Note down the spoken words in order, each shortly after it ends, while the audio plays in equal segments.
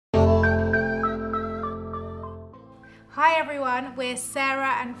Hi everyone, we're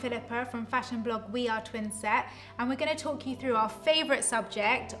Sarah and Philippa from fashion blog We Are Twinset, and we're going to talk you through our favourite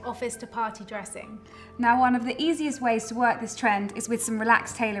subject, office to party dressing. Now, one of the easiest ways to work this trend is with some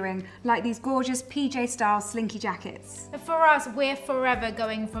relaxed tailoring, like these gorgeous PJ style slinky jackets. For us, we're forever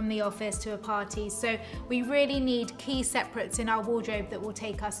going from the office to a party, so we really need key separates in our wardrobe that will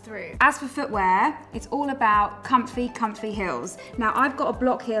take us through. As for footwear, it's all about comfy heels. Now, I've got a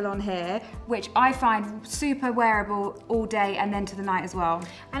block heel on here, which I find super wearable all day and then to the night as well.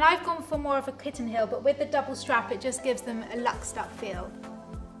 And I've gone for more of a kitten heel, but with the double strap, it just gives them a luxed up feel.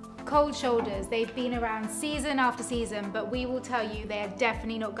 Cold shoulders, they've been around season after season, but we will tell you they're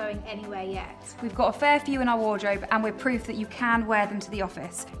definitely not going anywhere yet. We've got a fair few in our wardrobe and we're proof that you can wear them to the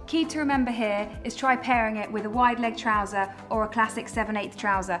office. Key to remember here is try pairing it with a wide leg trouser or a classic 7/8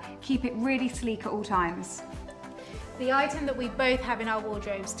 trouser. Keep it really sleek at all times. The item that we both have in our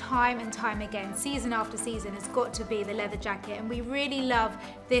wardrobes time and time again, season after season, has got to be the leather jacket, and we really love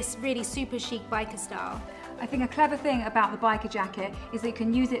this really super chic biker style. I think a clever thing about the biker jacket is that you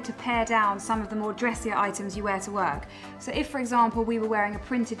can use it to pare down some of the more dressier items you wear to work. So if, for example, we were wearing a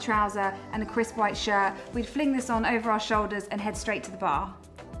printed trouser and a crisp white shirt, we'd fling this on over our shoulders and head straight to the bar.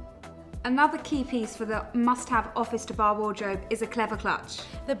 Another key piece for the must-have office to bar wardrobe is a clever clutch.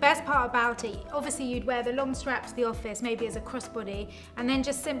 The best part about it, obviously you'd wear the long strap to the office, maybe as a crossbody, and then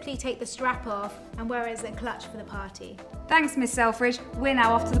just simply take the strap off and wear it as a clutch for the party. Thanks, Miss Selfridge. We're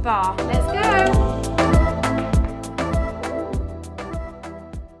now off to the bar. Let's go!